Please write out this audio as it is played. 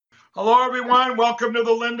Hello, everyone. Welcome to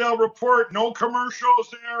the Lindell Report. No commercials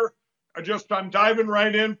there. I'm diving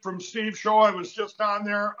right in from Steve's show. I was just on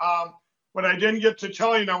there. What I didn't get to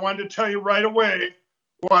tell you, and I wanted to tell you right away,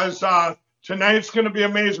 was tonight's going to be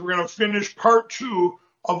amazing. We're going to finish part 2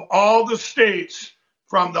 of all the states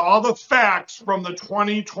from all the facts from the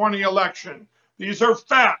 2020 election. These are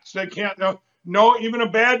facts. They can't, no, even a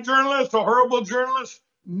bad journalist, a horrible journalist,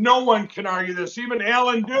 no one can argue this. Even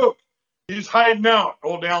Alan Duke. He's hiding out,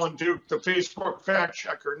 old Alan Duke, the Facebook fact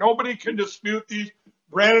checker. Nobody can dispute these.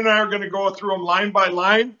 Brandon and I are going to go through them line by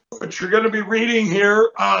line. But you're going to be reading here,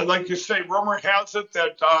 like you say, rumor has it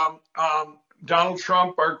that Donald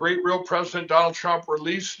Trump, our great real president Donald Trump,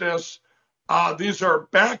 released this. These are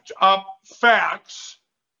backed up facts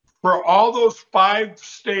for all those 5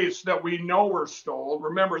 states that we know were stolen.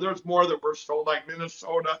 Remember, there's more that were stolen, like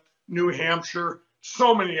Minnesota, New Hampshire,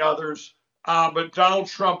 so many others. But Donald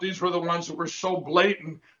Trump, these were the ones that were so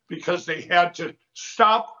blatant because they had to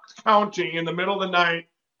stop counting in the middle of the night,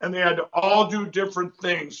 and they had to all do different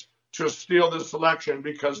things to steal this election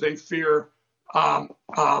because they fear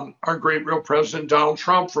our great real president Donald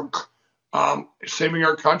Trump from saving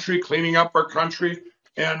our country, cleaning up our country,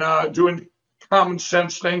 and doing common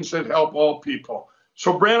sense things that help all people.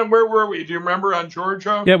 So, Brandon, where were we? Do you remember on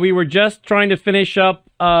Georgia? Yeah, we were just trying to finish up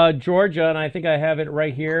Georgia, and I think I have it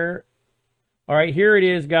right here. All right, here it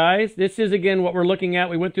is, guys. This is, again, what we're looking at.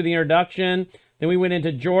 We went through the introduction. Then we went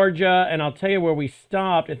into Georgia, and I'll tell you where we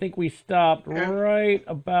stopped. I think we stopped right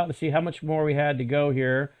about, let's see how much more we had to go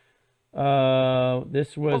here.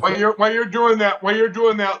 This was... While you're doing that,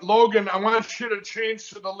 Logan, I want you to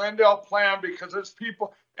change to the Lindell plan because as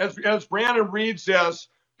Brandon reads this,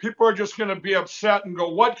 people are just going to be upset and go,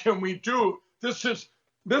 what can we do? This is,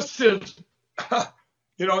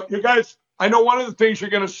 you guys... I know one of the things you're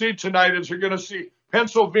going to see tonight is you're going to see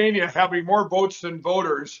Pennsylvania having more votes than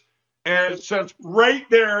voters. And it says right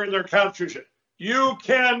there in their constitution, you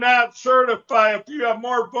cannot certify if you have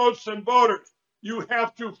more votes than voters. You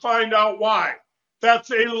have to find out why. That's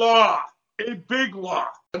a law, a big law.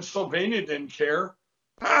 Pennsylvania didn't care.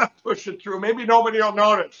 Push it through. Maybe nobody will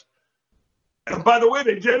notice. And by the way,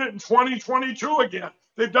 they did it in 2022 again.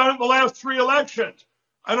 They've done it in the last 3 elections.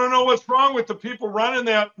 I don't know what's wrong with the people running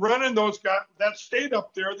that state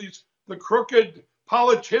up there. The crooked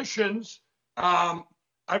politicians.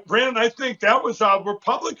 Brandon, I think that was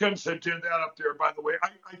Republicans that did that up there. By the way, I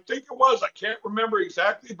think it was. I can't remember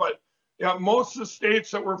exactly, but yeah, most of the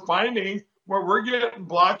states that we're finding where we're getting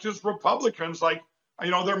blocked is Republicans. Like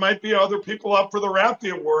there might be other people up for the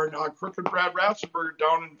Rafferty Award. Crooked Brad Ratzenberger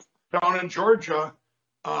down in Georgia.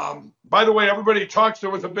 By the way, everybody talks.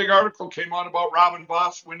 There was a big article came out about Robin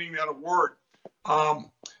Voss winning that award.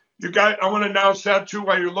 You guys, I want to announce that too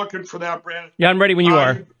while you're looking for that, Brandon. Yeah, I'm ready when you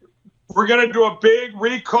are. We're going to do a big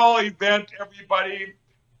recall event, everybody,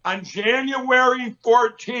 on January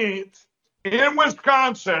 14th in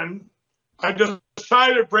Wisconsin. I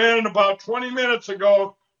decided, Brandon, about 20 minutes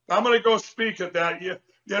ago, I'm going to go speak at that. It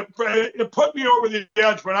put me over the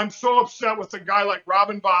edge, but I'm so upset with a guy like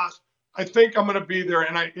Robin Voss. I think I'm going to be there,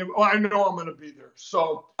 and I know I'm going to be there.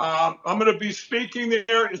 So I'm going to be speaking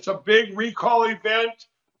there. It's a big recall event.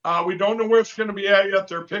 We don't know where it's going to be at yet.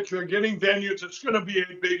 They're getting venues. It's going to be a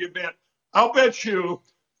big event. I'll bet you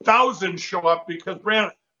thousands show up because,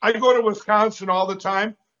 Brandon, I go to Wisconsin all the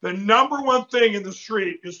time. The number one thing in the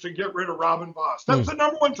street is to get rid of Robin Voss. That's the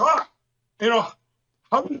number one talk. How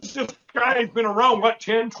does this guy has been around,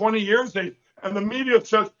 10, 20 years? And the media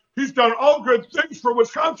says, he's done all good things for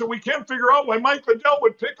Wisconsin. We can't figure out why Mike Lindell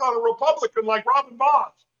would pick on a Republican like Robin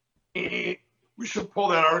Voss. We should pull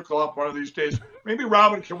that article up one of these days. Maybe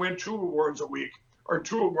Robin can win 2 awards a week, or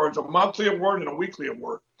 2 awards, a monthly award and a weekly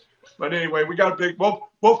award. But anyway, we got a big.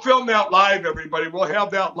 We'll film that live, everybody. We'll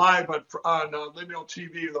have that live on Lindell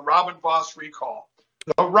TV. The Robin Voss recall.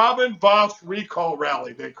 The Robin Voss recall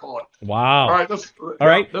rally, they call it. Wow. All right, let's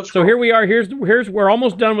go. Here we are. Here's we're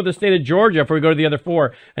almost done with the state of Georgia before we go to the other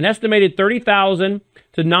 4. An estimated 30,000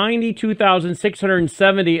 to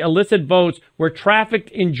 92,670 illicit votes were trafficked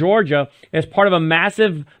in Georgia as part of a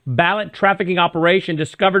massive ballot trafficking operation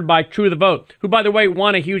discovered by True the Vote, who, by the way,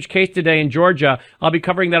 won a huge case today in Georgia. I'll be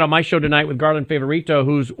covering that on my show tonight with Garland Favorito,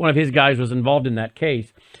 who's one of his guys was involved in that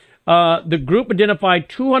case. The group identified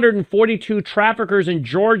 242 traffickers in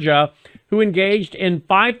Georgia who engaged in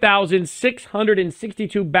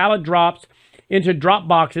 5,662 ballot drops into drop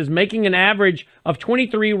boxes, making an average of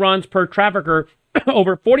 23 runs per trafficker.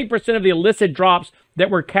 Over 40% of the illicit drops that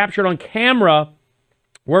were captured on camera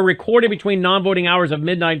were recorded between non-voting hours of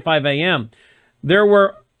midnight and 5 a.m. There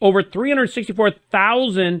were over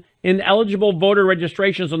 364,000 ineligible voter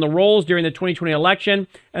registrations on the rolls during the 2020 election,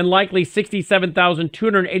 and likely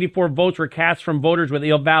 67,284 votes were cast from voters with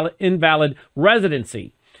invalid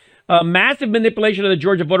residency. Massive manipulation of the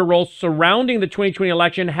Georgia voter rolls surrounding the 2020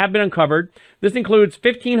 election have been uncovered. This includes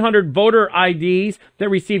 1,500 voter IDs that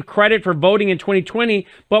received credit for voting in 2020,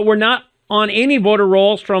 but were not on any voter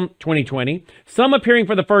rolls from 2020, some appearing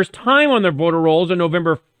for the first time on their voter rolls on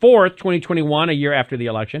November 4th, 2021, a year after the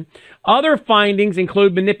election. Other findings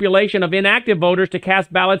include manipulation of inactive voters to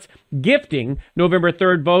cast ballots gifting November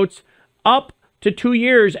 3rd votes up to 2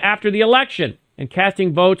 years after the election, and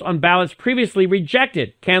casting votes on ballots previously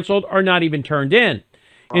rejected, canceled, or not even turned in.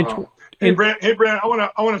 Hey, Brad, I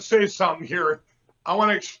want to say something here. I want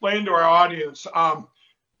to explain to our audience.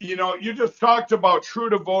 You just talked about True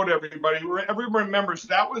to Vote, everybody. Everyone remembers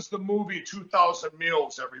that was the movie 2,000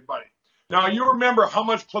 Meals, everybody. Now, you remember how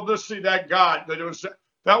much publicity that got.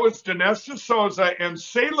 That was Dinesh D'Souza and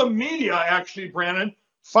Salem Media, actually, Brandon,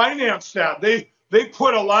 financed that. They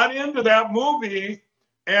put a lot into that movie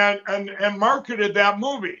and marketed that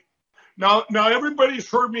movie. Now everybody's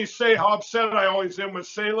heard me say how upset I always am with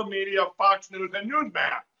Salem Media, Fox News, and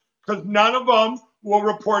Newsmax, because none of them will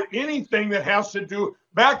report anything that has to do.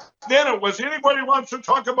 Back then, it was anybody wants to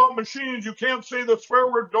talk about machines, you can't say the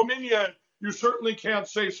swear word Dominion. You certainly can't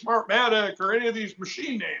say Smartmatic or any of these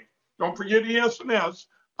machine names. Don't forget ES&S.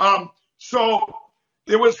 So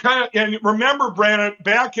it was kind of, and remember, Brandon,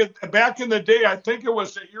 back in the day, I think it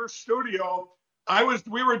was at your studio,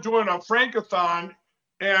 we were doing a Frankathon,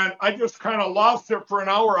 and I just kind of lost it for an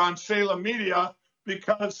hour on Salem Media,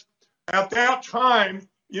 because at that time,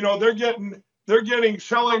 they're getting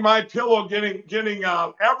Selling My Pillow, getting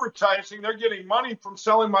advertising. They're getting money from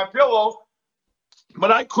Selling My Pillow,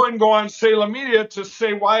 but I couldn't go on Salem Media to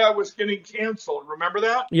say why I was getting canceled. Remember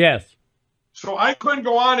that? Yes. So I couldn't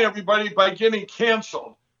go on, everybody, by getting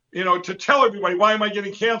canceled, to tell everybody why am I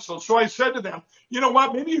getting canceled. So I said to them, you know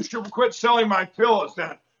what, maybe you should quit selling my pillows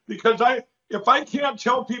then, because if I can't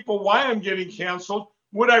tell people why I'm getting canceled,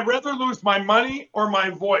 would I rather lose my money or my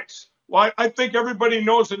voice? Well, I think everybody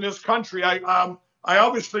knows in this country, I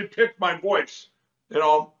obviously picked my voice. We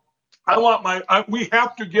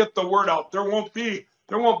have to get the word out. There won't be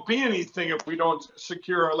anything if we don't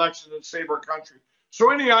secure our elections and save our country.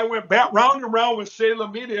 So anyhow, I went back round and round with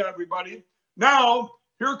Salem Media, everybody. Now,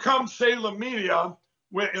 here comes Salem Media,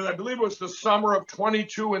 and I believe it was the summer of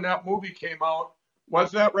 22 when that movie came out.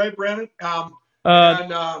 Was that right, Brandon? Yeah,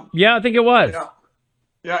 I think it was.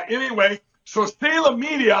 Yeah. Anyway, so Salem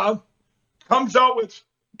Media comes out with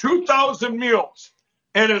 2,000 Meals,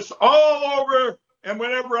 and it's all over. And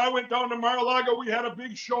whenever I went down to Mar-a-Lago, we had a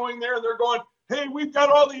big showing there. They're going, hey, we've got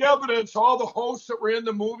all the evidence, all the hosts that were in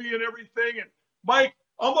the movie and everything. And Mike,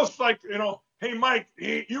 almost like, hey, Mike,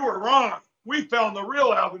 you were wrong. We found the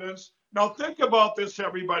real evidence. Now think about this,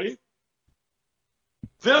 everybody.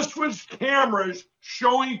 This was cameras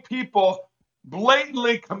showing people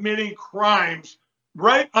blatantly committing crimes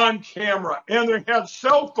right on camera. And they had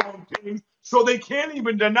cell phone pings, so they can't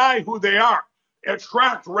even deny who they are. It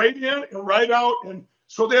tracked right in and right out. And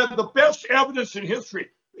so they had the best evidence in history.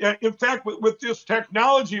 In fact, with this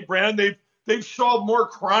technology, Brand, they've solved more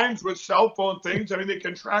crimes with cell phone things. I mean, they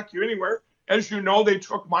can track you anywhere. As you know, they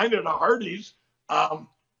took mine at a Hardee's.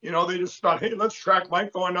 They just thought, hey, let's track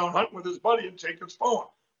Mike going down hunting with his buddy and take his phone.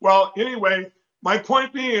 Well, anyway, my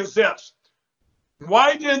point being is this.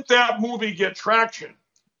 Why didn't that movie get traction?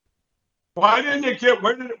 Why didn't it get,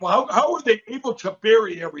 how were they able to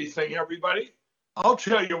bury everything, everybody? I'll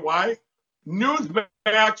tell you why.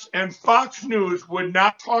 Newsmax and Fox News would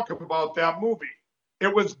not talk about that movie.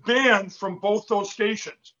 It was banned from both those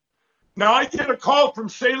stations. Now, I get a call from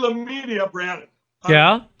Salem Media, Brandon.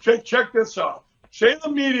 Yeah? Check this out.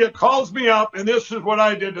 Salem Media calls me up, and this is what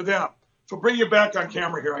I did to them. So bring you back on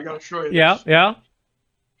camera here. I got to show you this. Yeah.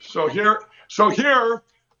 So here,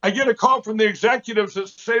 I get a call from the executives at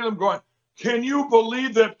Salem going, can you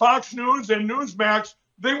believe that Fox News and Newsmax,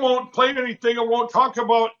 they won't play anything and won't talk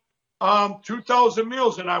about 2,000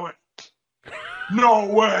 Meals? And I went, no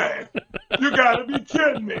way. You got to be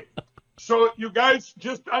kidding me. So you guys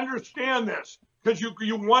just understand this, because you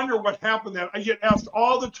wonder what happened there. I get asked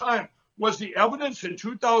all the time, was the evidence in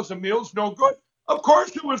 2,000 Meals no good? Of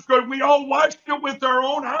course it was good. We all watched it with our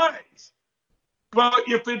own eyes. But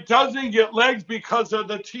if it doesn't get legs because of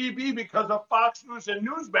the TV, because of Fox News and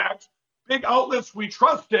Newsmax, big outlets we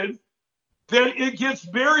trusted, then it gets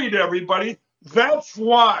buried, everybody. That's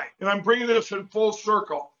why, and I'm bringing this in full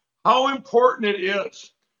circle, how important it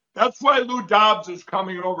is. That's why Lou Dobbs is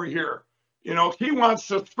coming over here. He wants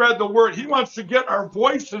to spread the word. He wants to get our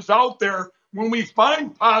voices out there when we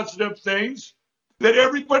find positive things, that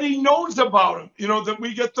everybody knows about them, you know, that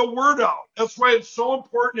we get the word out. That's why it's so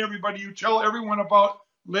important, everybody. You tell everyone about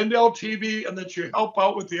Lindell TV and that you help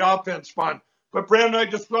out with the offense fund. But Brandon, I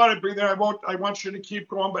just thought I'd bring that. I want you to keep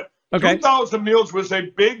going. But okay. 2,000 meals was a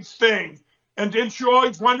big thing. And didn't you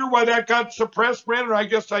always wonder why that got suppressed, Brandon? I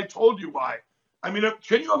guess I told you why. I mean,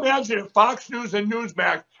 can you imagine if Fox News and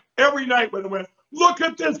Newsmax every night when they went, look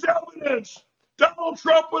at this evidence. Donald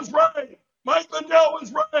Trump was right. Mike Lindell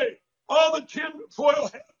was right. All the tinfoil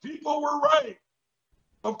hat people were right.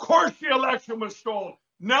 Of course the election was stolen.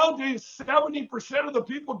 Nowadays, 70% of the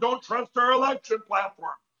people don't trust our election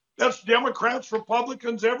platform. That's Democrats,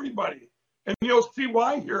 Republicans, everybody. And you'll see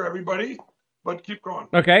why here, everybody. But keep going.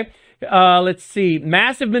 Okay. Let's see.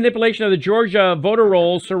 Massive manipulation of the Georgia voter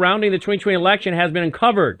rolls surrounding the 2020 election has been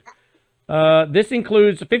uncovered. This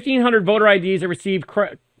includes 1,500 voter IDs that received...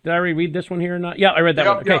 Did I read this one here or not? Yeah, I read that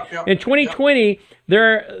one. Okay. In 2020,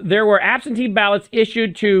 there were absentee ballots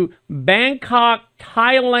issued to Bangkok,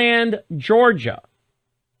 Thailand, Georgia,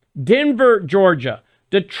 Denver, Georgia,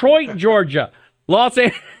 Detroit, Georgia, Los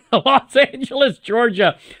Angeles,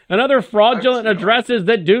 Georgia, and other fraudulent addresses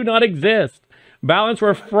that do not exist. Ballots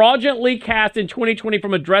were fraudulently cast in 2020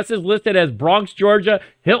 from addresses listed as Bronx, Georgia,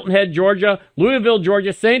 Hilton Head, Georgia, Louisville,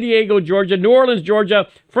 Georgia, San Diego, Georgia, New Orleans, Georgia,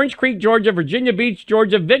 French Creek, Georgia, Virginia Beach,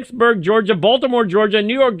 Georgia, Vicksburg, Georgia, Baltimore, Georgia,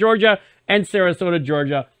 New York, Georgia, and Sarasota,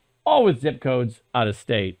 Georgia, all with zip codes out of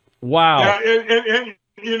state. Wow. Yeah, and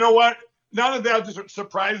you know what? None of that just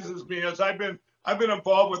surprises me, as I've been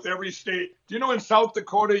involved with every state. Do you know in South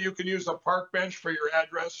Dakota you can use a park bench for your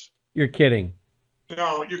address? You're kidding.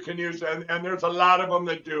 No, you can use that, and there's a lot of them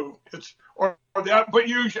that do. Or that, but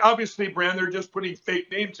usually, obviously, Brand, they're just putting fake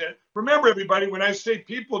names in. Remember, everybody, when I say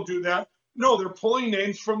people do that, no, they're pulling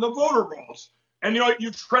names from the voter rolls. And you know, you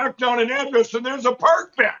track down an address, and there's a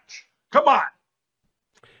park bench. Come on.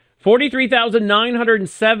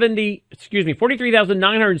 43,907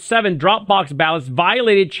 Dropbox ballots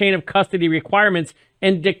violated chain of custody requirements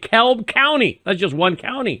in DeKalb County. That's just one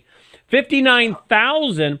county.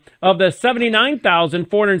 59,000 of the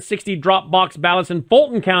 79,460 Dropbox ballots in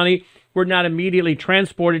Fulton County were not immediately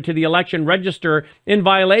transported to the election register in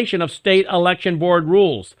violation of state election board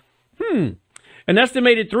rules. An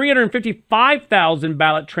estimated 355,000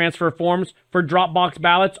 ballot transfer forms for Dropbox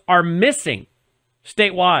ballots are missing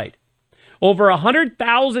statewide. Over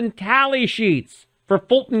 100,000 tally sheets for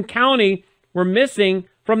Fulton County were missing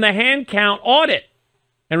from the hand count audit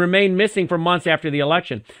and remained missing for months after the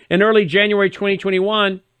election. In early January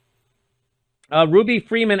 2021, Ruby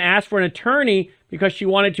Freeman asked for an attorney because she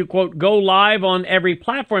wanted to, quote, go live on every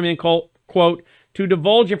platform, end quote, to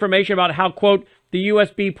divulge information about how, quote, the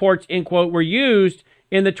USB ports, end quote, were used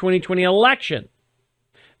in the 2020 election.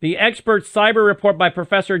 The expert cyber report by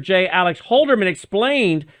Professor J. Alex Holderman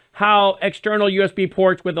explained how external USB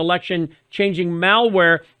ports with election-changing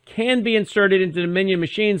malware can be inserted into Dominion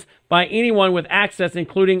machines by anyone with access,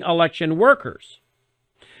 including election workers.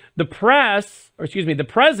 The presence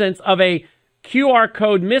of a QR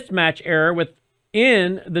code mismatch error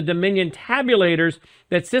within the Dominion tabulators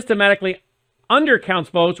that systematically undercounts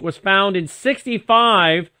votes was found in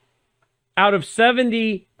 65 out of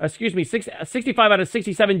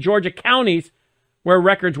 67 Georgia counties where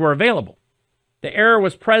records were available. The error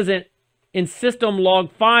was present in system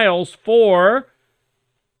log files for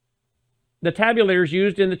the tabulators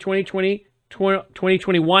used in the 2020,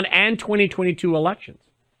 2021, and 2022 elections.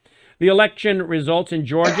 The election results in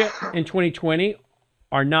Georgia in 2020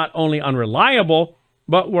 are not only unreliable,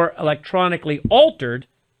 but were electronically altered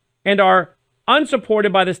and are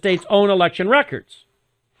unsupported by the state's own election records.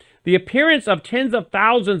 The appearance of tens of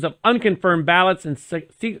thousands of unconfirmed ballots and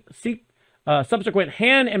subsequent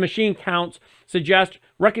hand and machine counts suggest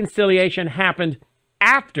reconciliation happened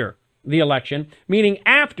after the election, meaning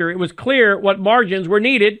after it was clear what margins were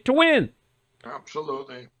needed to win.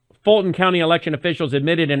 Absolutely. Fulton County election officials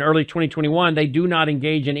admitted in early 2021 they do not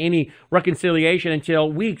engage in any reconciliation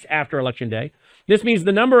until weeks after Election Day. This means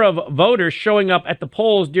the number of voters showing up at the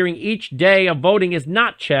polls during each day of voting is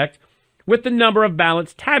not checked with the number of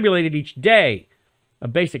ballots tabulated each day, a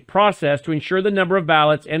basic process to ensure the number of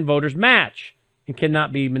ballots and voters match and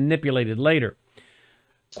cannot be manipulated later.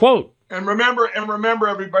 Quote, And remember,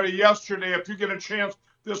 everybody, yesterday, if you get a chance,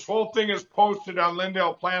 this whole thing is posted on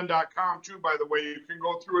LindellPlan.com, too, by the way. You can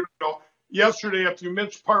go through it. Yesterday, if you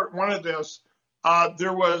missed part one of this,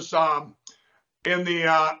 there was I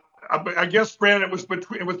guess, Brandon,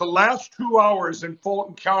 it was the last 2 hours in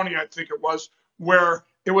Fulton County, I think it was, where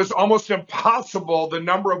it was almost impossible, the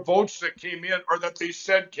number of votes that came in or that they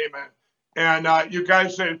said came in. And you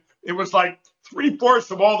guys said it was like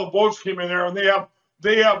 3/4 of all the votes came in there, and they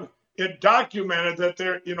have it documented that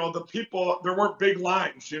there, the people, there weren't big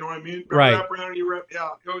lines. You know what I mean? Remember Right. that, Brandon? Yeah,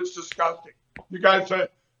 it was disgusting. You guys said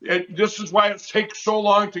this is why it takes so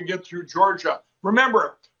long to get through Georgia.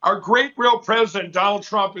 Remember, our great real president Donald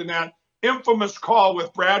Trump, in that infamous call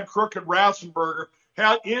with Brad Crook and Ratzenberger,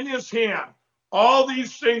 had in his hand all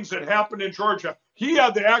these things that happened in Georgia. He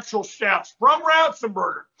had the actual stats from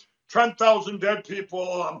Ratzenberger. 10,000 dead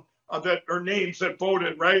people that are names that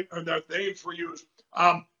voted, right? Or their names were used.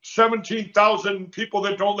 17,000 people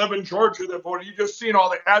that don't live in Georgia that voted. You just seen all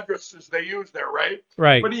the addresses they used there, right?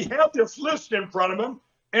 Right. But he had this list in front of him,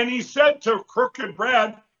 and he said to Crook and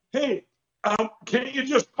Brad, hey, can you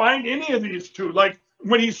just find any of these two? Like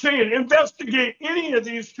when he's saying investigate any of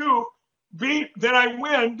these two, then I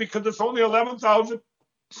win because it's only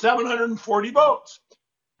 11,740 votes.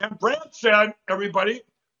 And Brad said, everybody,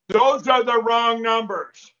 those are the wrong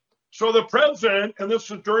numbers. So the president, and this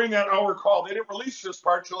was during that hour call, they didn't release this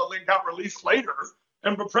part till it got released later.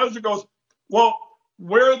 And the president goes, well,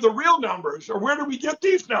 where are the real numbers? Or where do we get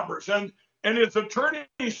these numbers? And his attorney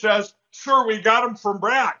says, sir, we got them from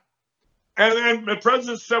Brad. And then the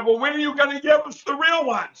president said, well, when are you going to give us the real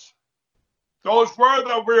ones? Those were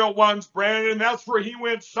the real ones, Brandon. And that's where he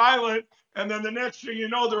went silent. And then the next thing you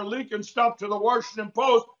know, they're leaking stuff to the Washington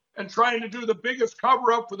Post and trying to do the biggest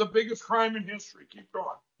cover-up for the biggest crime in history. Keep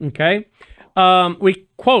going. Okay.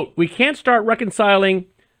 We can't start reconciling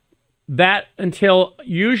that until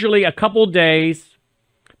usually a couple days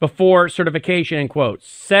before certification, end quote,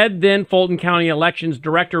 said then Fulton County Elections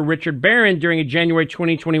Director Richard Barron during a January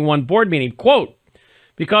 2021 board meeting, quote,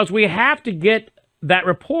 because we have to get that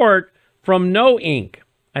report from No Inc.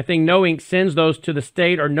 I think No Inc. sends those to the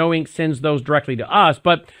state, or No Inc. sends those directly to us,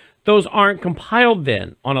 but those aren't compiled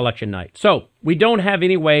then on election night. So we don't have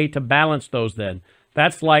any way to balance those then.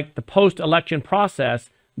 That's like the post-election process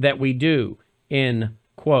that we do, end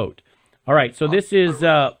quote. All right, so this is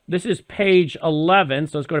page 11,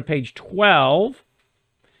 so let's go to page 12.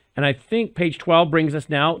 And I think page 12 brings us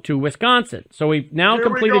now to Wisconsin. So we've now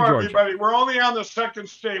completed Georgia. Everybody. We're only on the second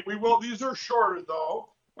state. These are shorter, though.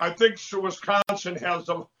 I think Wisconsin has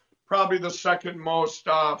probably the second most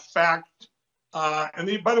fact.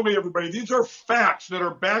 And by the way, everybody, these are facts that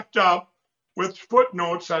are backed up with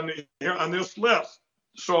footnotes on this list.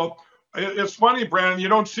 So it's funny, Brandon, you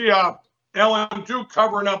don't see Ellen Duke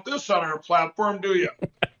covering up this on our platform, do you?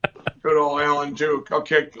 Good old Ellen Duke.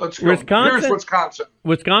 Okay, let's go. Here's Wisconsin.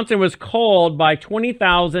 Wisconsin was called by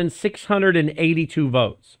 20,682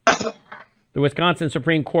 votes. The Wisconsin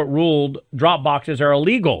Supreme Court ruled drop boxes are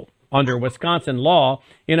illegal under Wisconsin law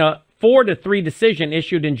in a 4-3 decision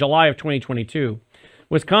issued in July of 2022.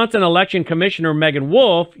 Wisconsin Election Commissioner Megan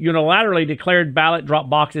Wolf unilaterally declared ballot drop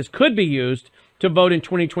boxes could be used to vote in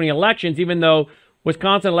 2020 elections, even though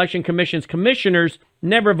Wisconsin Election Commission's commissioners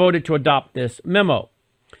never voted to adopt this memo.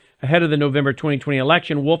 Ahead of the November 2020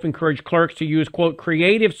 election, Wolf encouraged clerks to use, quote,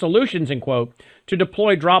 creative solutions, end quote, to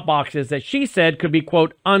deploy drop boxes that she said could be,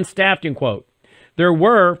 quote, unstaffed, end quote. There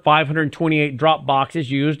were 528 drop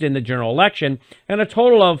boxes used in the general election, and a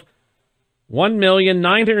total of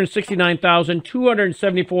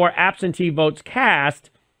 1,969,274 absentee votes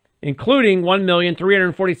cast, including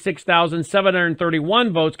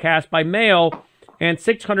 1,346,731 votes cast by mail and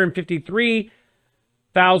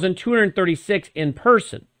 653,236 in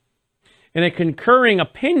person. In a concurring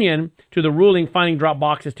opinion to the ruling finding drop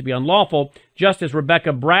boxes to be unlawful, Justice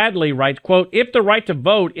Rebecca Bradley writes, quote, if the right to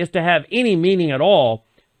vote is to have any meaning at all,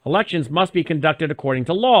 elections must be conducted according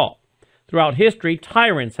to law. Throughout history,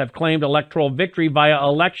 tyrants have claimed electoral victory via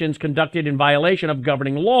elections conducted in violation of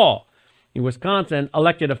governing law. In Wisconsin,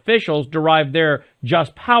 elected officials derive their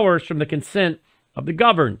just powers from the consent of the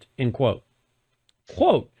governed, end quote.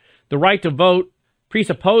 Quote, the right to vote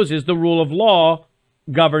presupposes the rule of law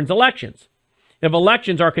governs elections. If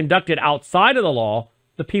elections are conducted outside of the law,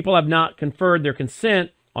 the people have not conferred their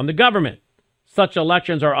consent on the government. Such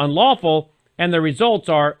elections are unlawful and the results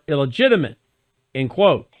are illegitimate, end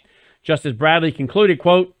quote. Justice Bradley concluded,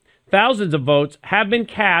 quote, thousands of votes have been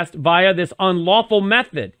cast via this unlawful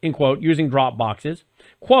method, end quote, using drop boxes,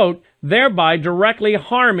 quote, thereby directly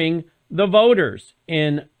harming the voters,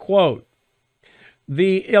 end quote.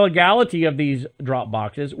 The illegality of these drop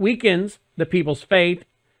boxes weakens the people's faith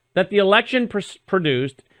that the election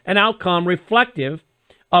produced an outcome reflective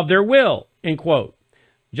of their will, end quote.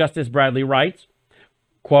 Justice Bradley writes,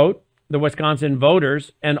 quote, the Wisconsin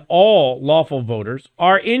voters and all lawful voters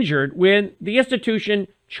are injured when the institution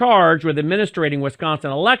charged with administrating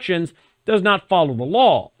Wisconsin elections does not follow the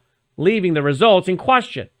law, leaving the results in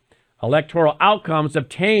question. Electoral outcomes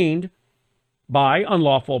obtained by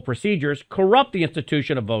unlawful procedures, corrupt the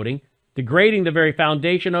institution of voting, degrading the very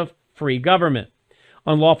foundation of free government.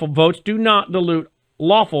 Unlawful votes do not dilute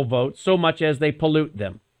lawful votes so much as they pollute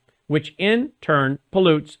them, which in turn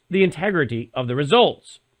pollutes the integrity of the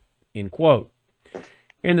results." End quote.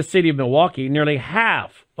 In the city of Milwaukee, nearly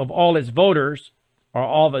half of all its voters, or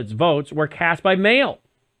all of its votes, were cast by mail,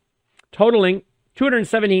 totaling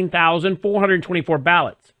 217,424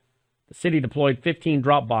 ballots. The city deployed 15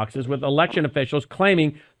 drop boxes, with election officials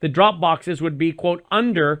claiming the drop boxes would be, quote,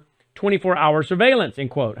 under 24-hour surveillance, end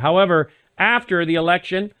quote. However, after the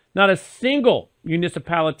election, not a single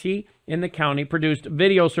municipality in the county produced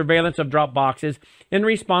video surveillance of drop boxes in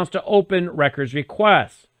response to open records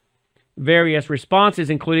requests. Various responses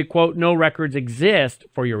included, quote, "no records exist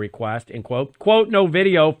for your request," end quote, quote, "no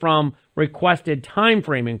video from requested time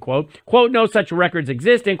frame," end quote, "no such records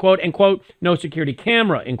exist," end quote, and quote, "no security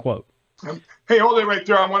camera," end quote. Hey, hold it right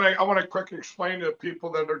there. I want to quickly explain to the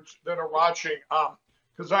people that are watching,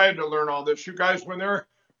 because I had to learn all this. You guys, what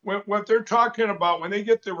they're talking about, when they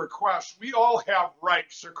get the request, we all have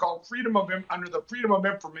rights. They're called under the Freedom of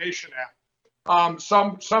Information Act.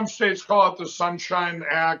 Some states call it the Sunshine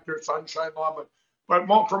Act or Sunshine Law, but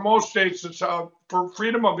for most states, it's for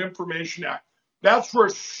Freedom of Information Act. That's where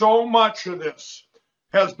so much of this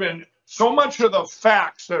has been, so much of the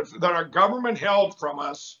facts that our government held from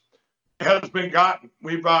us has been gotten.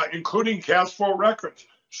 We've, including cast vote records.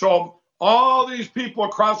 So all these people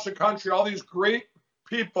across the country, all these great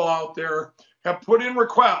people out there have put in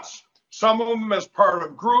requests, some of them as part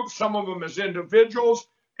of groups, some of them as individuals,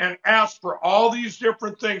 and asked for all these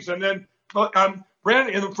different things. And then,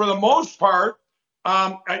 Brandon, for the most part,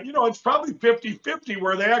 it's probably 50-50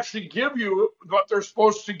 where they actually give you what they're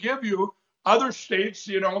supposed to give you. Other states,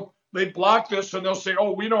 they block this and they'll say,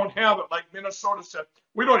 "Oh, we don't have it." Like Minnesota said,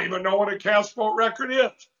 "We don't even know what a cast vote record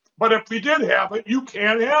is." But if we did have it, you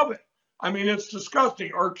can't have it. I mean, it's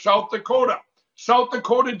disgusting. Or South Dakota. South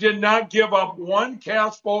Dakota did not give up one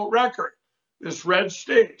cast vote record, this red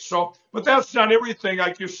state. So, but that's not everything.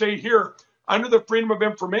 Like you say here, under the Freedom of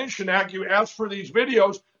Information Act, you ask for these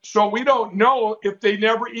videos. So we don't know if they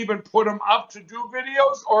never even put them up to do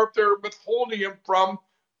videos or if they're withholding them from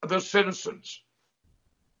the citizens.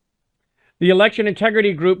 The election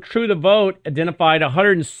integrity group True the Vote identified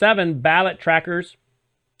 107 ballot traffickers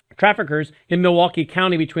in Milwaukee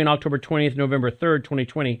County between October 20th and November 3rd,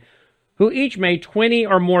 2020, who each made 20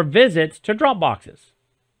 or more visits to drop boxes.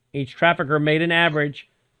 Each trafficker made an average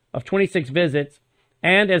of 26 visits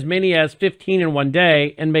and as many as 15 in one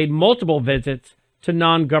day, and made multiple visits to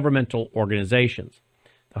non-governmental organizations.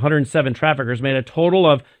 The 107 traffickers made a total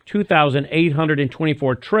of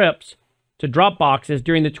 2,824 trips to drop boxes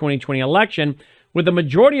during the 2020 election, with the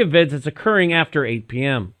majority of visits occurring after 8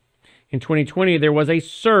 p.m. In 2020, there was a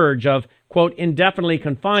surge of, quote, indefinitely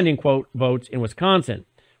confined, end quote, votes in Wisconsin,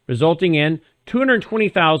 resulting in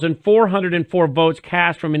 220,404 votes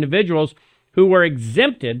cast from individuals who were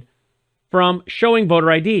exempted from showing voter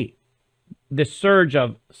ID. This surge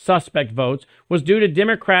of suspect votes was due to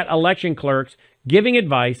Democrat election clerks giving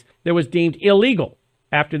advice that was deemed illegal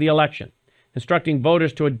after the election, instructing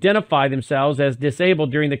voters to identify themselves as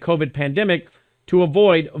disabled during the COVID pandemic to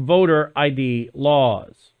avoid voter ID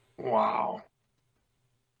laws. Wow.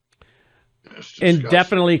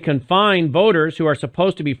 Indefinitely confined voters who are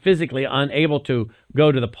supposed to be physically unable to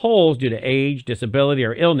go to the polls due to age, disability,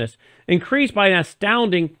 or illness increased by an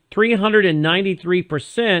astounding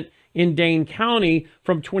 393% in Dane County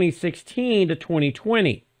from 2016 to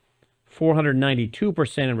 2020,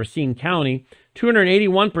 492% in Racine County,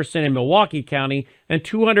 281% in Milwaukee County, and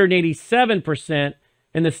 287%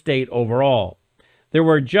 in the state overall. There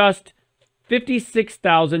were just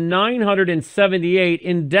 56,978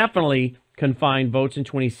 indefinitely confined votes in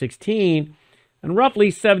 2016 and roughly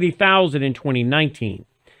 70,000 in 2019.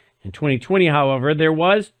 In 2020, however, there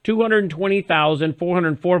was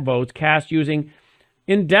 220,404 votes cast using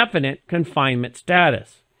indefinite confinement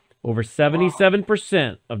status. Over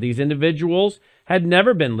 77% of these individuals had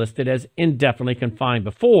never been listed as indefinitely confined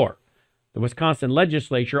before. The Wisconsin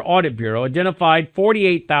Legislature Audit Bureau identified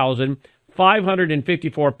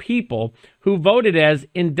 48,554 people who voted as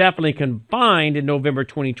indefinitely confined in November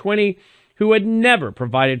 2020 who had never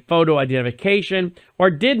provided photo identification or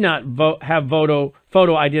did not have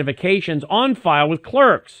photo identifications on file with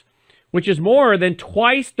clerks, which is more than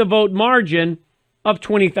twice the vote margin of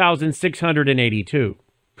 20,682.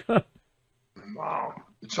 Wow,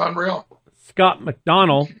 it's unreal. Scott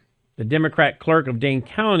McDonald, the Democrat clerk of Dane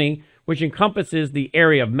County, which encompasses the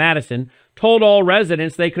area of Madison, told all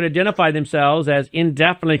residents they could identify themselves as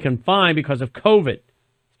indefinitely confined because of COVID,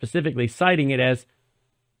 specifically citing it as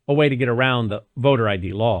a way to get around the voter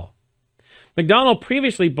ID law. McDonald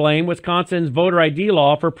previously blamed Wisconsin's voter ID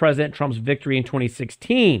law for President Trump's victory in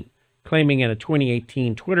 2016, claiming in a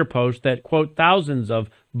 2018 Twitter post that, quote, thousands of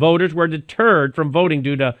voters were deterred from voting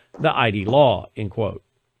due to the ID law, end quote.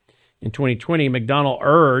 In 2020, McDonald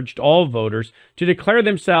urged all voters to declare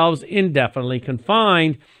themselves indefinitely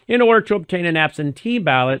confined in order to obtain an absentee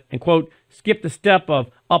ballot and, quote, skip the step of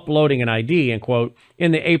uploading an ID, end quote,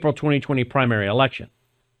 in the April 2020 primary election.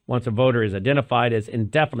 Once a voter is identified as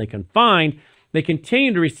indefinitely confined, they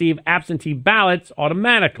continue to receive absentee ballots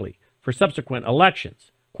automatically for subsequent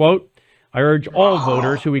elections. Quote, I urge all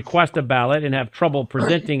voters who request a ballot and have trouble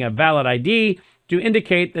presenting a valid ID to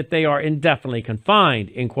indicate that they are indefinitely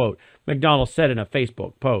confined, end quote, McDonald said in a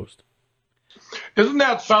Facebook post. Isn't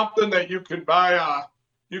that something that you can buy?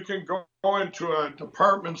 You can go into a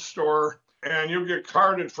department store and you get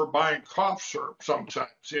carded for buying cough syrup sometimes,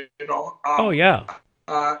 you know. Oh, yeah.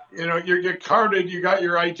 You get carded, you got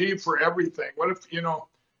your ID for everything. What if,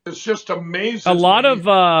 it's just amazing. A lot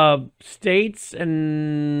of states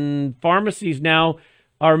and pharmacies now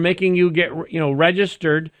are making you get,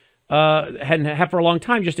 registered, and have for a long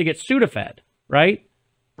time just to get Sudafed, right?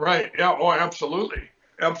 Right. Yeah. Oh, absolutely.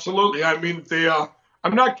 Absolutely. I mean,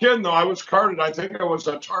 I'm not kidding though. I was carded. I think it was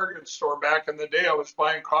a Target store back in the day. I was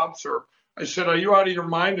buying cough syrup. I said, are you out of your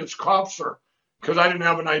mind? It's cough syrup. Because I didn't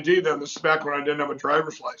have an ID then. This is back when I didn't have a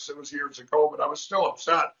driver's license. It was years ago, but I was still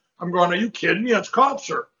upset. I'm going, are you kidding me? It's cough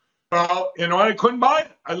syrup. Well, I couldn't buy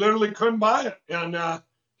it. I literally couldn't buy it. And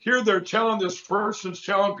here they're telling this person's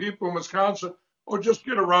telling people in Wisconsin, oh, just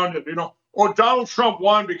get around it. Oh, Donald Trump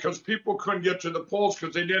won because people couldn't get to the polls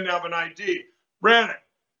because they didn't have an ID. Brandon,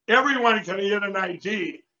 everyone can get an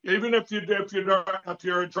ID. Even if you're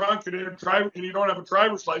a drunk and you don't have a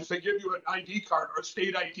driver's license, they give you an ID card or a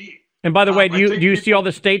state ID. And by the way, do you see all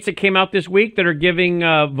the states that came out this week that are giving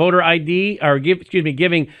voter ID or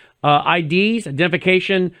giving IDs,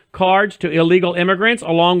 identification cards to illegal immigrants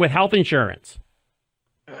along with health insurance?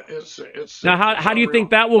 Now, how do you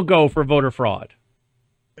think that will go for voter fraud?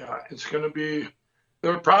 Yeah, it's going to be.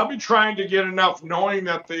 They're probably trying to get enough, knowing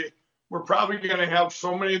that we're probably going to have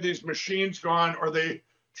so many of these machines gone, or they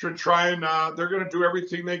should try and they're going to do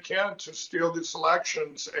everything they can to steal these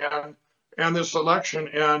elections and this election.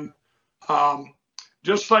 And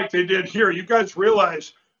just like they did here, you guys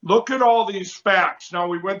realize, look at all these facts. Now,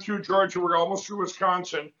 we went through Georgia, we're almost through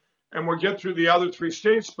Wisconsin, and we'll get through the other three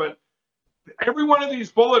states. But every one of these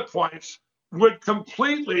bullet points would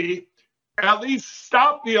completely at least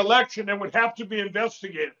stop the election and would have to be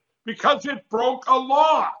investigated because it broke a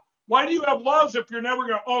law. Why do you have laws if you're never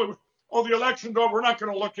going to, the election's over, we're not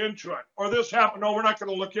going to look into it. Or this happened, no, we're not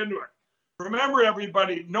going to look into it. Remember,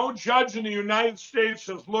 everybody, no judge in the United States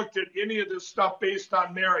has looked at any of this stuff based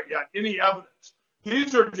on merit yet, any evidence.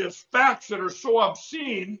 These are just facts that are so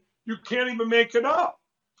obscene, you can't even make it up.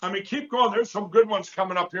 I mean, keep going. There's some good ones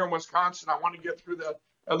coming up here in Wisconsin. I want to get through that,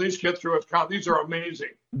 at least get through Wisconsin. These are amazing.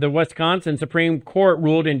 The Wisconsin Supreme Court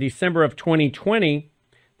ruled in December of 2020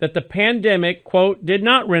 that the pandemic, quote, did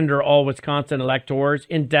not render all Wisconsin electors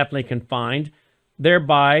indefinitely confined,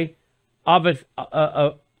 thereby obviating,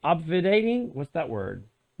 what's that word?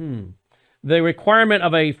 The requirement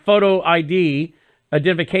of a photo ID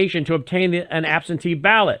identification to obtain an absentee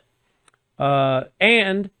ballot.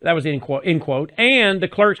 And that was in quote, and the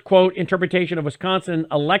clerk's, quote, interpretation of Wisconsin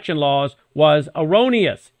election laws was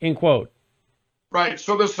erroneous, end quote. Right.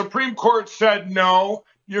 So the Supreme Court said, no,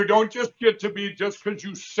 you don't just get to be just because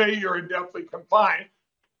you say you're indefinitely confined.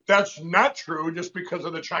 That's not true just because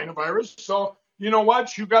of the China virus. So you know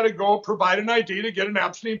what? You got to go provide an ID to get an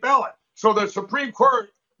absentee ballot. So the Supreme Court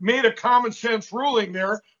made a common sense ruling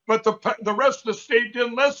there, but the rest of the state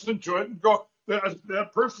didn't listen to it and go.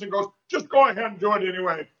 That person goes, just go ahead and do it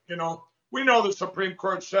anyway. We know the Supreme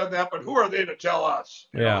Court said that, but who are they to tell us?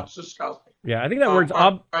 It's disgusting. Yeah, I think that word's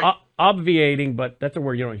obviating, but that's a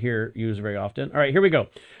word you don't hear used very often. All right, here we go.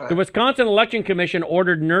 The Wisconsin Election Commission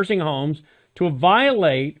ordered nursing homes to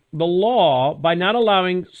violate the law by not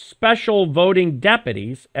allowing special voting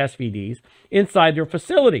deputies, SVDs, inside their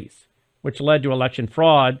facilities, which led to election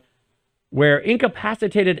fraud, where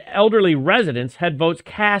incapacitated elderly residents had votes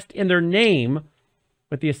cast in their name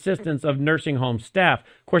with the assistance of nursing home staff.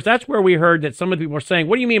 Of course, that's where we heard that some of the people were saying,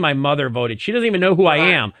 what do you mean my mother voted? She doesn't even know who I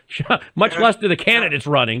am, much less do the candidates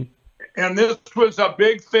running. And this was a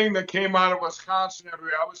big thing that came out of Wisconsin.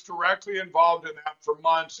 I was directly involved in that for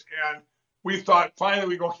months. And we thought, finally,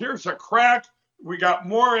 we go, here's a crack. We got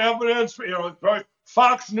more evidence.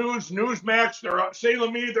 Fox News, Newsmax,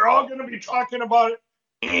 Salem Media, they're all going to be talking about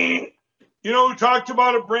it. Who talked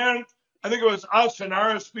about it, Brand? I think it was us and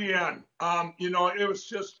RSBN. It was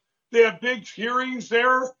just, they had big hearings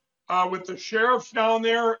there with the sheriffs down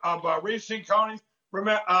there of Racine County.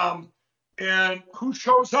 And who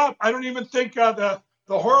shows up? I don't even think the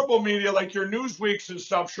horrible media like your Newsweeks and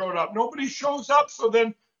stuff showed up. Nobody shows up.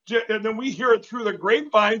 And then we hear it through the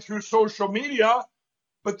grapevine, through social media.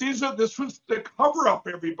 But this was the cover up,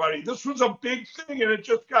 everybody. This was a big thing, and it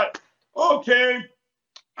just got, okay.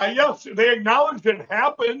 Yes, they acknowledged it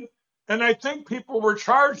happened. And I think people were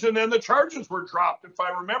charged, and then the charges were dropped, if I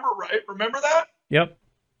remember right. Remember that? Yep.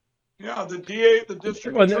 Yeah, the DA, the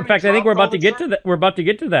district. Well, in fact, I think we're about to get to that. We're about to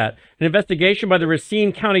get to that. An investigation by the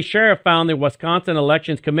Racine County Sheriff found the Wisconsin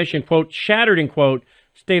Elections Commission, quote, shattered, in quote,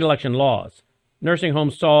 state election laws. Nursing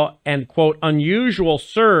homes saw an, quote, unusual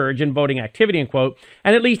surge in voting activity, end quote,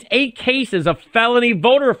 and at least 8 cases of felony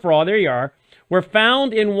voter fraud, there you are, were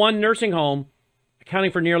found in one nursing home,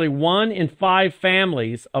 accounting for nearly 1 in 5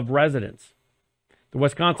 families of residents. The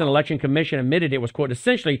Wisconsin Election Commission admitted it was, quote,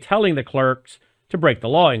 essentially telling the clerks to break the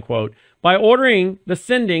law, end quote, by ordering the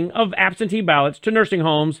sending of absentee ballots to nursing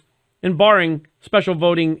homes and barring special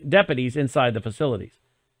voting deputies inside the facilities.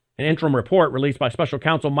 An interim report released by special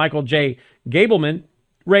counsel Michael J. Gableman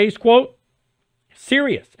raised, quote,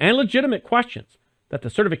 serious and legitimate questions that the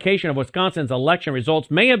certification of Wisconsin's election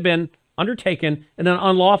results may have been undertaken in an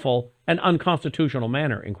unlawful and unconstitutional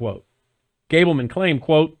manner, end quote. Gableman claimed,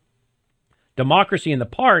 quote, democracy in the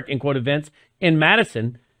park, end quote, events in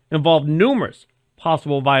Madison involved numerous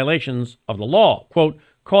possible violations of the law, quote,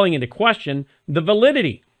 calling into question the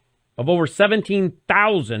validity of over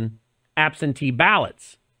 17,000 absentee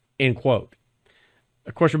ballots, end quote.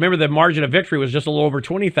 Of course, remember the margin of victory was just a little over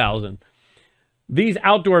 20,000. These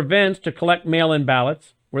outdoor events to collect mail-in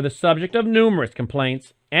ballots were the subject of numerous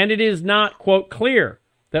complaints, and it is not, quote, clear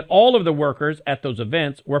that all of the workers at those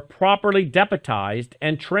events were properly deputized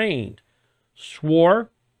and trained,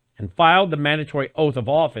 swore and filed the mandatory oath of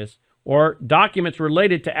office, or documents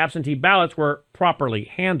related to absentee ballots were properly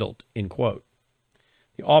handled, end quote.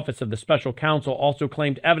 The Office of the Special Counsel also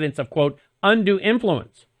claimed evidence of, quote, undue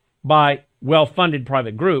influence by well-funded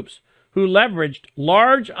private groups who leveraged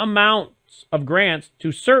large amounts of grants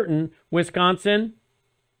to certain Wisconsin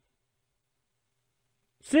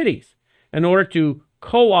cities in order to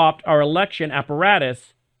co-opt our election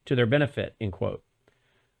apparatus to their benefit, end quote.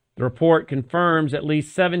 The report confirms at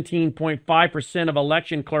least 17.5% of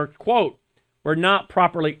election clerks, quote, were not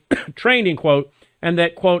properly trained, end quote, and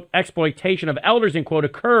that, quote, exploitation of elders, end quote,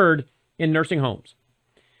 occurred in nursing homes.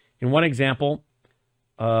 In one example,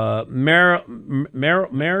 Marilee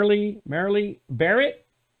Barrett,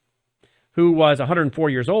 who was 104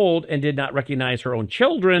 years old and did not recognize her own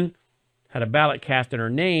children, had a ballot cast in her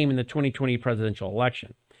name in the 2020 presidential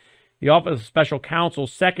election. The Office of Special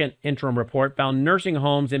Counsel's second interim report found nursing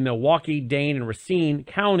homes in Milwaukee, Dane, and Racine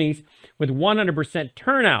counties with 100%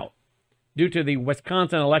 turnout due to the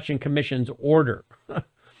Wisconsin Election Commission's order.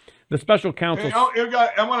 The special counsel. Hey,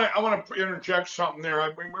 I want to interject something there. I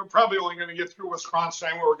mean, we're probably only going to get through Wisconsin.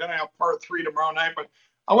 We're going to have part 3 tomorrow night, but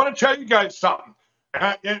I want to tell you guys something.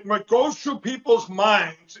 And what goes through people's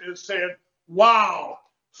minds is saying, wow,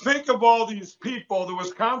 think of all these people. The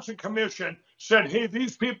Wisconsin Commission said, hey,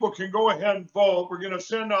 these people can go ahead and vote. We're going to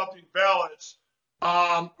send out these ballots.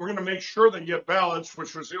 We're going to make sure they get ballots,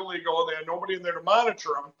 which was illegal. They had nobody in there to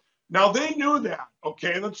monitor them. Now, they knew that,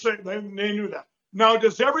 okay? Let's say they knew that. Now,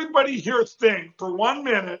 does everybody here think for 1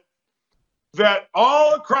 minute that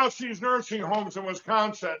all across these nursing homes in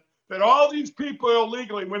Wisconsin, that all these people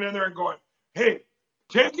illegally went in there and going, hey,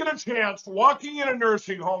 taking a chance, walking in a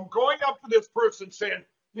nursing home, going up to this person saying,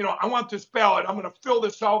 you know, I want this ballot. I'm going to fill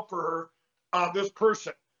this out for her. This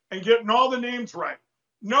person, and getting all the names right.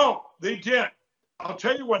 No, they didn't. I'll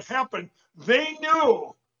tell you what happened. They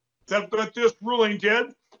knew that what this ruling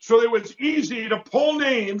did, so it was easy to pull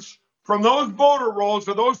names from those voter rolls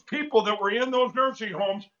of those people that were in those nursing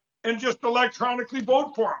homes and just electronically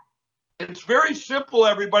vote for them. It's very simple,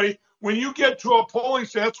 everybody. When you get to a polling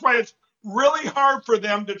station, that's why it's really hard for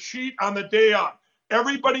them to cheat on the day of.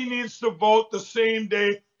 Everybody needs to vote the same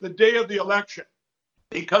day, the day of the election,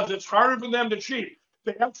 because it's harder for them to cheat.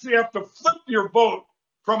 They actually have to flip your vote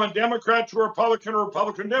from a Democrat to a Republican or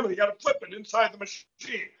Republican to Democrat. You got to flip it inside the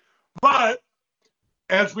machine. But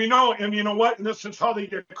as we know, and you know what, and this is how they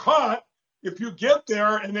get caught, if you get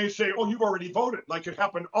there and they say, oh, you've already voted, like it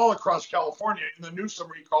happened all across California in the Newsom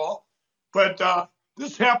recall. But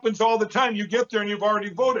this happens all the time. You get there and you've already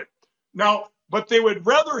voted. Now, but they would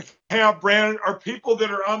rather have, Brandon, are people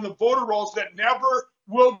that are on the voter rolls that never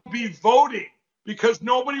will be voting, because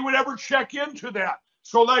nobody would ever check into that.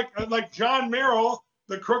 So like John Merrill,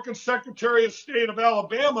 the crooked Secretary of State of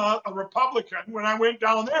Alabama, a Republican, when I went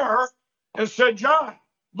down there and said, John,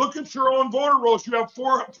 look at your own voter rolls. You have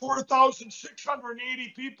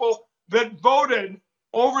 4,680 people that voted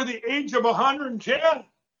over the age of 110.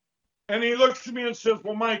 And he looks at me and says,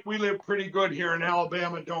 well, Mike, we live pretty good here in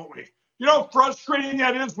Alabama, don't we? You know how frustrating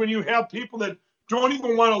that is when you have people that don't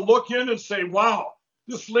even want to look in and say, wow,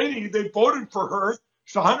 this lady, they voted for her.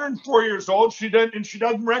 She's 104 years old. She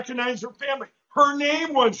doesn't recognize her family. Her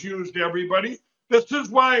name was used, everybody. This is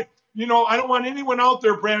why, I don't want anyone out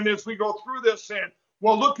there, Brandon, as we go through this saying,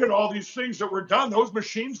 well, look at all these things that were done. Those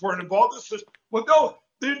machines weren't involved. Well, no,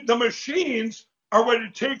 the machines are what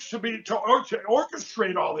it takes to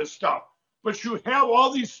orchestrate all this stuff. But you have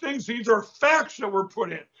all these things. These are facts that were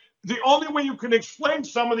put in. The only way you can explain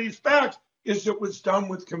some of these facts is it was done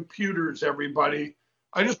with computers, everybody.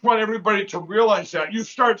 I just want everybody to realize that. You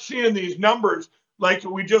start seeing these numbers like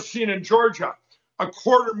we just seen in Georgia,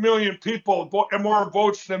 250,000 people and more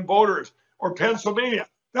votes than voters, or Pennsylvania.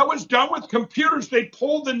 That was done with computers. They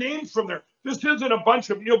pulled the names from there. This isn't a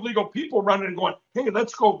bunch of illegal people running and going, hey,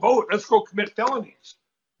 let's go vote. Let's go commit felonies.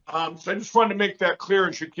 So I just wanted to make that clear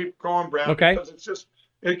as you keep going, Brad. Okay. Because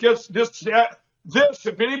it gets this,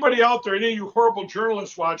 if anybody out there, any of you horrible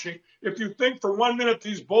journalists watching, if you think for 1 minute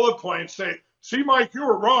these bullet points say, see, Mike, you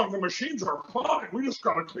were wrong. The machines are fine. We just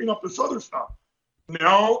got to clean up this other stuff.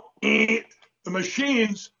 No, the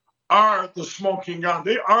machines are the smoking gun.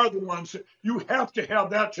 They are the ones that you have to have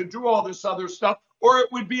that to do all this other stuff, or it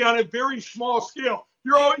would be on a very small scale.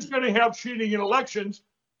 You're always going to have cheating in elections,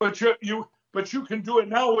 but you can do it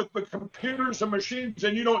now with the computers and machines,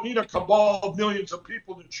 and you don't need a cabal of millions of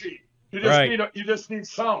people to cheat. You just need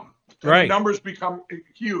some. Right. The numbers become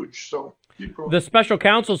huge. So keep going. The special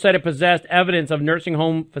counsel said it possessed evidence of nursing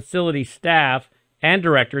home facility staff and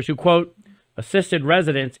directors who, quote, assisted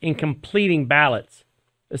residents in completing ballots,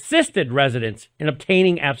 assisted residents in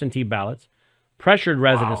obtaining absentee ballots, pressured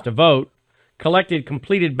residents to vote, collected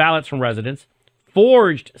completed ballots from residents,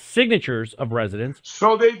 forged signatures of residents.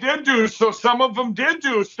 So they did do, so some of them did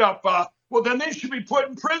do stuff. Well, then they should be put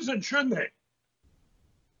in prison, shouldn't they?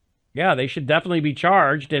 Yeah, they should definitely be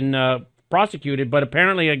charged and prosecuted. But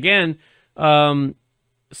apparently, again,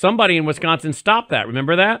 somebody in Wisconsin stopped that.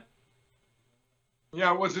 Remember that?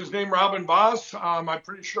 Yeah, was his name Robin Voss? I'm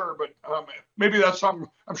pretty sure, but maybe that's something.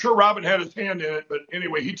 I'm sure Robin had his hand in it. But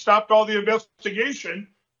anyway, he stopped all the investigation.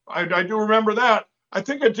 I do remember that. I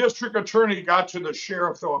think a district attorney got to the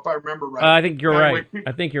sheriff, though, if I remember right. I think you're right.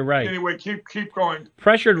 I think you're right. Anyway, keep going.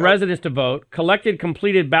 Pressured residents to vote, collected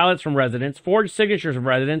completed ballots from residents, forged signatures of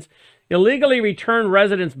residents, illegally returned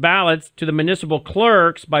residents' ballots to the municipal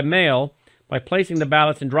clerks by mail by placing the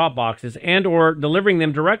ballots in drop boxes and or delivering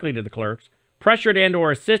them directly to the clerks, pressured and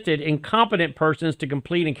or assisted incompetent persons to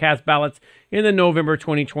complete and cast ballots in the November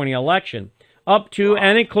 2020 election, up to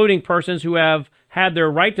and including persons who have had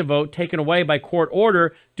their right to vote taken away by court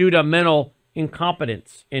order due to mental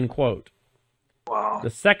incompetence, end quote. Wow. The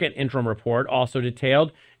second interim report also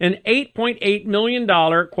detailed an $8.8 million,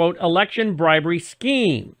 quote, election bribery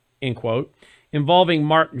scheme, end quote, involving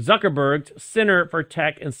Mark Zuckerberg's Center for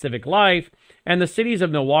Tech and Civic Life and the cities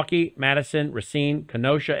of Milwaukee, Madison, Racine,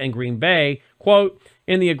 Kenosha, and Green Bay. Quote,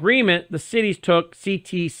 in the agreement, the cities took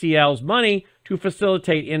CTCL's money to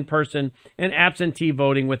facilitate in-person and absentee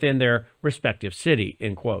voting within their respective city,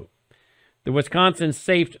 end quote. The Wisconsin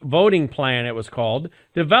Safe Voting Plan, it was called,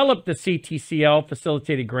 developed the CTCL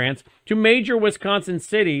facilitated grants to major Wisconsin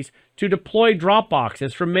cities to deploy drop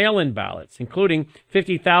boxes for mail-in ballots, including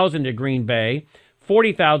 50,000 to Green Bay,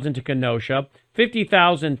 40,000 to Kenosha,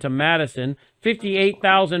 50,000 to Madison,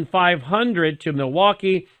 58,500 to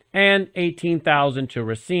Milwaukee, and 18,000 to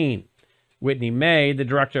Racine. Whitney May, the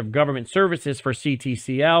director of government services for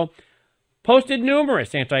CTCL, posted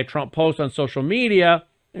numerous anti-Trump posts on social media,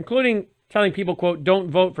 including telling people, quote, don't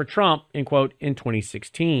vote for Trump, end quote, in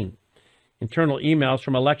 2016. Internal emails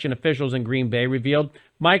from election officials in Green Bay revealed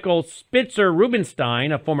Michael Spitzer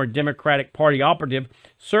Rubenstein, a former Democratic Party operative,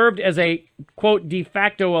 served as a, quote, de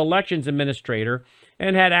facto elections administrator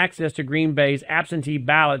and had access to Green Bay's absentee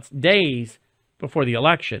ballots days before the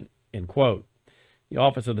election, end quote. The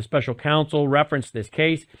Office of the Special Counsel referenced this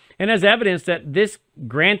case and has evidence that this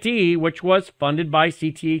grantee, which was funded by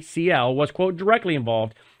CTCL, was, quote, directly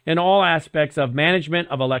involved in all aspects of management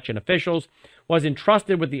of election officials, was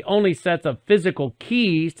entrusted with the only sets of physical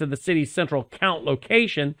keys to the city's central count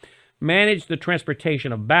location, managed the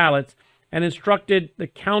transportation of ballots, and instructed the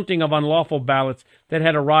counting of unlawful ballots that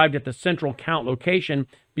had arrived at the central count location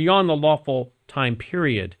beyond the lawful time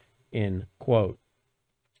period, end quote.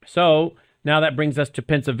 So now that brings us to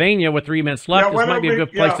Pennsylvania with 3 minutes left. This might be a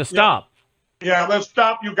good place to stop. Yeah, let's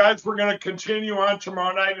stop, you guys. We're going to continue on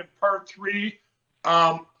tomorrow night in part 3.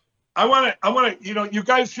 I want to, you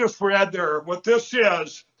guys just read there what this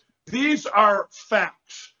is. These are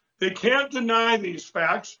facts. They can't deny these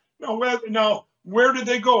facts. Now, where did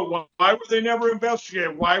they go? Why were they never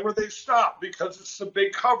investigated? Why were they stopped? Because it's a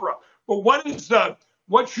big cover-up. But what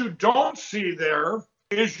you don't see there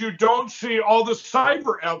is you don't see all the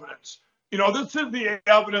cyber evidence. This is the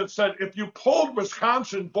evidence that if you pulled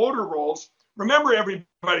Wisconsin voter rolls, remember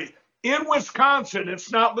everybody, in Wisconsin,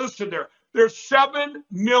 it's not listed there. There's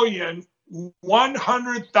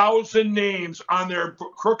 7,100,000 names on their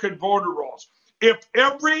crooked voter rolls. If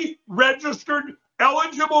every registered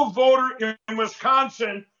eligible voter in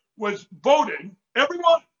Wisconsin was voted,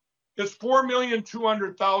 everyone, it's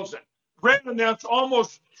 4,200,000. Granted, that's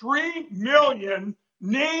almost 3 million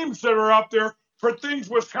names that are up there for things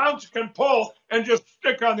Wisconsin can pull and just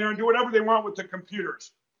stick on there and do whatever they want with the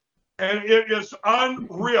computers. And it is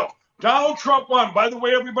unreal. Donald Trump won. By the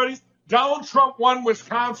way, everybody, Donald Trump won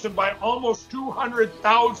Wisconsin by almost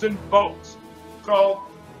 200,000 votes. So,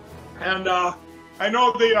 and I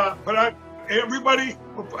know everybody,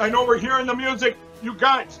 I know we're hearing the music. You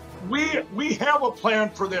guys, we have a plan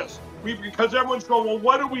for this. Because everyone's going, well,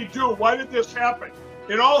 what do we do? Why did this happen?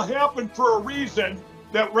 It all happened for a reason.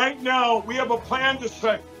 That right now we have a plan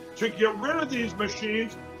to get rid of these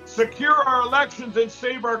machines, secure our elections, and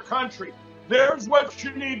save our country. There's what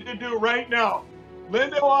you need to do right now.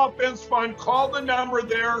 Lindell Offense Fund, call the number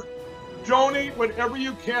there, donate whatever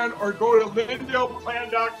you can, or go to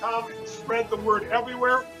lindellplan.com and spread the word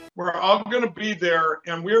everywhere. We're all going to be there,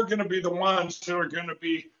 and we're going to be the ones that are going to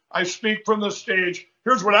be, I speak from the stage.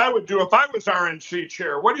 Here's what I would do if I was RNC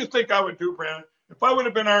chair. What do you think I would do, Brandon? If I would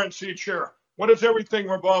have been RNC chair, what does everything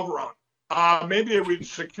revolve around? Maybe we'd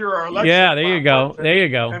secure our elections. Yeah, there you go. There you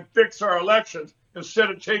go. And fix our elections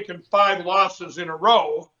instead of taking 5 losses in a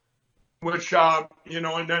row, which, and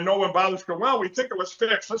then no one bothers to go, well, we think it was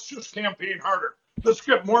fixed. Let's just campaign harder. Let's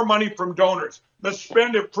get more money from donors. Let's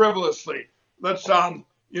spend it frivolously. Let's, and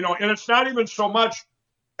it's not even so much,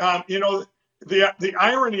 the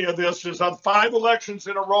irony of this is on 5 elections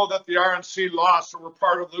in a row that the RNC lost or were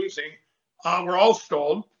part of losing, were all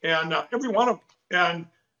stolen, and every one of them. And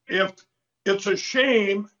if it's a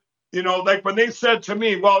shame, like when they said to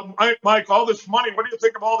me, well, Mike, all this money, what do you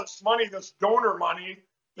think of all this money, this donor money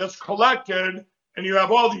that's collected, and you have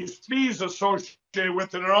all these fees associated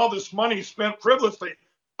with it and all this money spent frivolously?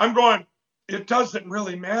 I'm going, it doesn't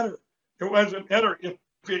really matter. It doesn't matter if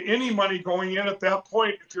any money going in at that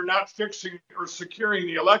point, if you're not fixing or securing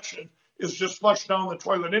the election, is just flushed down the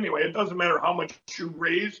toilet anyway. It doesn't matter how much you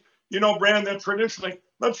raise. Brandon, traditionally,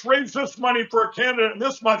 let's raise this money for a candidate and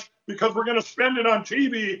this much because we're going to spend it on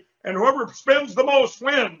TV, and whoever spends the most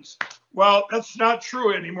wins. Well, that's not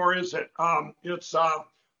true anymore, is it?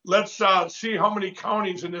 Let's see how many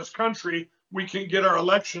counties in this country we can get our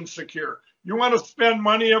elections secure. You want to spend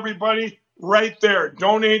money, everybody? Right there.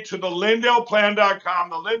 Donate to the lindellplan.com,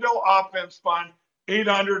 the Lindell Offense Fund,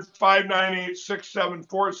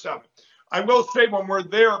 800-598-6747. I will say when we're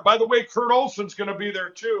there, by the way, Kurt Olson's going to be there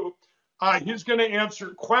too. He's going to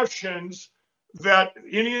answer questions that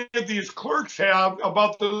any of these clerks have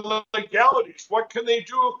about the legalities. What can they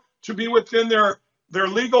do to be within their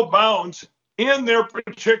legal bounds in their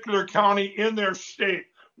particular county, in their state?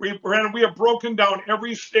 We have broken down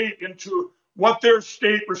every state into what their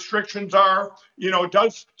state restrictions are.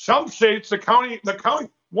 Does some states, the county,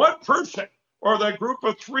 one person or the group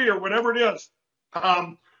of 3 or whatever it is,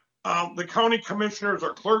 the county commissioners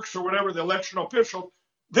or clerks or whatever, the election officials,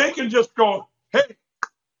 they can just go, hey,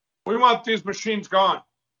 we want these machines gone.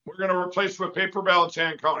 We're going to replace with paper ballots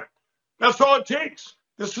and count it. That's all it takes.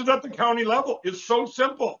 This is at the county level. It's so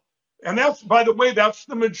simple. And that's, by the way, that's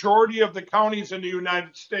the majority of the counties in the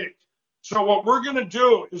United States. So what we're going to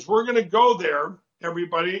do is we're going to go there,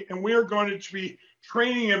 everybody, and we are going to be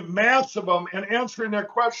training in mass of them and answering their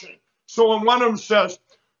question. So when one of them says,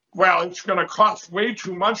 well, it's going to cost way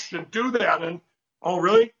too much to do that, and oh,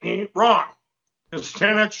 really? Ain't wrong. It's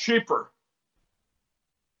 10x cheaper.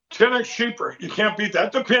 10x cheaper. You can't beat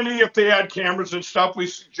that. Depending if they had cameras and stuff, we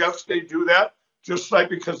suggest they do that, just like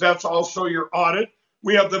because that's also your audit.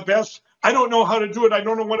 We have the best. I don't know how to do it. I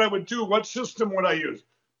don't know what I would do. What system would I use?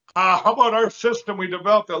 How about our system we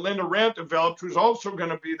developed that Linda Rant developed, who's also going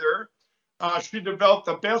to be there? She developed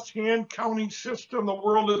the best hand counting system the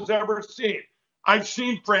world has ever seen. I've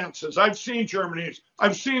seen France's, I've seen Germany's,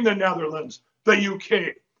 I've seen the Netherlands, the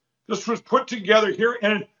UK. This was put together here,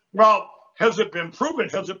 and well, has it been proven?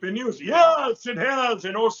 Has it been used? Yes, it has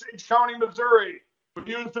in Osage County, Missouri.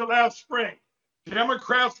 We used it last spring.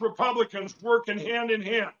 Democrats, Republicans working hand in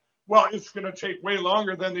hand. well, it's going to take way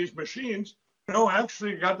longer than these machines. No,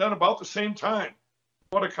 actually, it got done about the same time.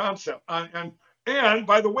 What a concept. And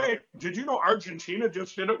by the way, did you know Argentina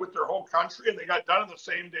just did it with their whole country and they got done in the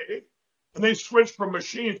same day? And they switched from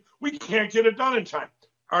machines. We can't get it done in time.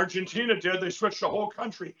 Argentina did. They switched the whole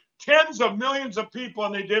country. Tens of millions of people,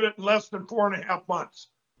 and they did it in less than 4.5 months.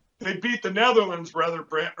 They beat the Netherlands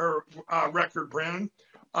record, Brandon.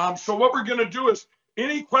 So what we're going to do is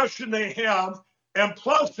any question they have, and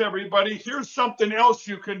plus, everybody, here's something else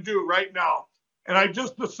you can do right now. And I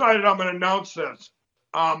just decided I'm going to announce this.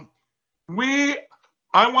 I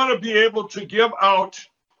want to be able to give out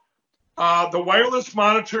the wireless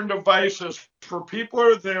monitoring devices for people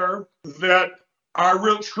who are there that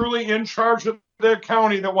are truly in charge of their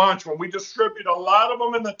county that wants one. We distribute a lot of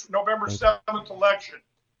them in the November 7th election,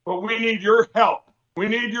 but we need your help. We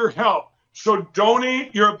need your help. So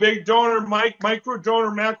donate. You're a big donor, micro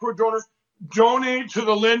donor, macro donor. Donate to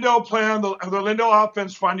the Lindell plan, the Lindell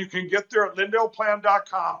Offense Fund. You can get there at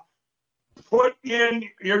lindellplan.com. Put in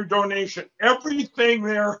your donation. Everything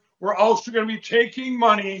there. We're also going to be taking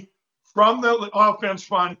money from the Offense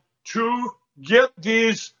Fund to get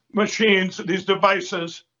these machines, these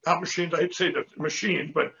devices, not machines, I'd say the machines,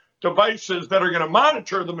 but devices that are going to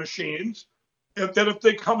monitor the machines. If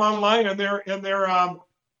they come online in their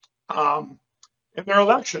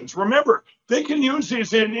elections. Remember, they can use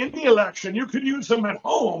these in any election. You can use them at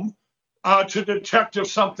home to detect if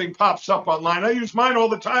something pops up online. I use mine all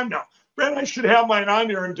the time now. Brent, I should have mine on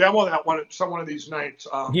there and demo that one at some one of these nights.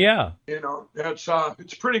 Yeah.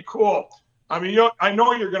 It's pretty cool. I mean, I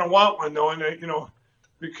know you're going to want one though, and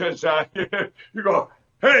because you go,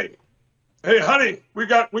 hey, honey, we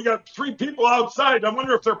got 3 people outside. I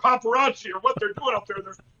wonder if they're paparazzi or what they're doing up there.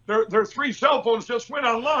 Their 3 cell phones just went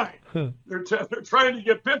online. They're trying to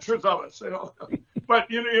get pictures of us,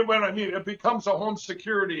 But you know what I mean. It becomes a home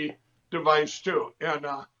security device too, and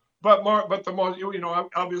but the most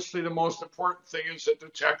obviously the most important thing is it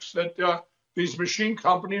detects that these machine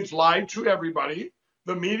companies lied to everybody.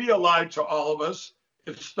 The media lied to all of us.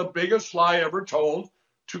 It's the biggest lie ever told.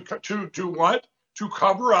 To do what? To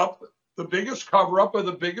cover up the biggest cover-up of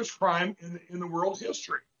the biggest crime in the world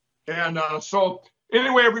history. And so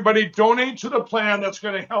anyway, everybody, donate to the plan that's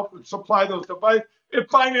going to help supply those devices.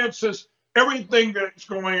 It finances everything that's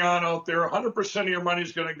going on out there. 100% of your money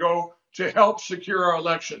is going to go to help secure our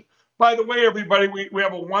election. By the way, everybody, we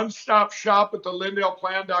have a one-stop shop at the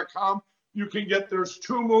lindellplan.com. You can there's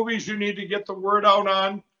 2 movies you need to get the word out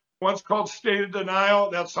on. One's called State of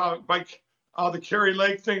Denial. That's by the Kerry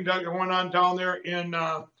Lake thing going on down there in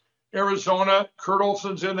Arizona. Kurt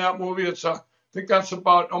Olson's in that movie. I think that's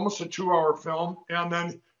about almost a 2-hour film.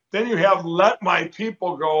 And then you have Let My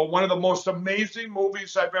People Go, one of the most amazing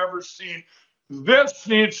movies I've ever seen. This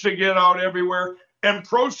needs to get out everywhere. And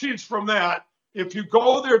proceeds from that, if you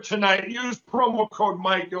go there tonight, use promo code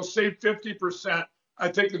Mike, you'll save 50%. I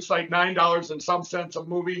think it's like $9 and some cents a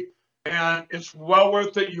movie. And it's well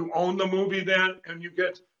worth it. You own the movie then, and you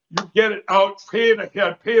get it out, pay it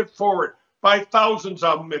ahead, pay it forward. Buy thousands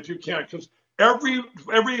of them if you can, because everyone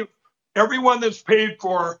that's paid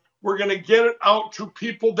for, we're going to get it out to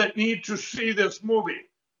people that need to see this movie.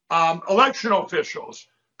 Election officials,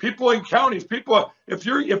 people in counties, people. If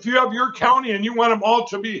you have your county and you want them all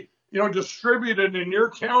to be distributed in your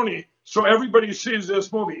county, so everybody sees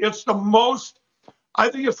this movie. I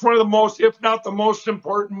think it's one of the most, if not the most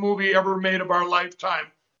important movie ever made of our lifetime,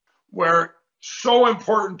 where so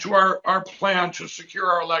important to our plan to secure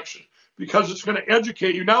our election. Because it's going to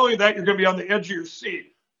educate you. Not only that, you're going to be on the edge of your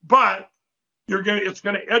seat, but it's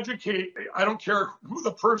going to educate. I don't care who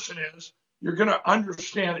the person is. You're going to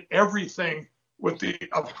understand everything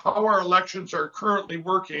of how our elections are currently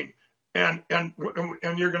working, and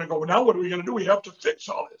you're going to go, well, now what are we going to do? We have to fix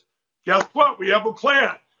all this. Guess what? We have a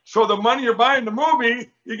plan. So the money you're buying the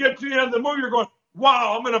movie, you get to the end of the movie, you're going,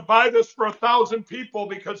 wow, I'm going to buy this for 1,000 people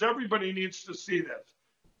because everybody needs to see this.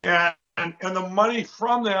 And the money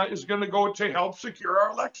from that is going to go to help secure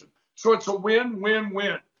our election. So it's a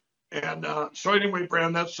win-win-win. And so anyway,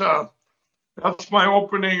 Brand, that's my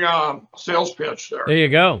opening sales pitch there. There you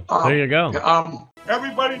go. There you go.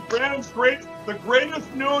 Everybody, Brandon's great. The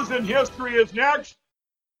greatest news in history is next.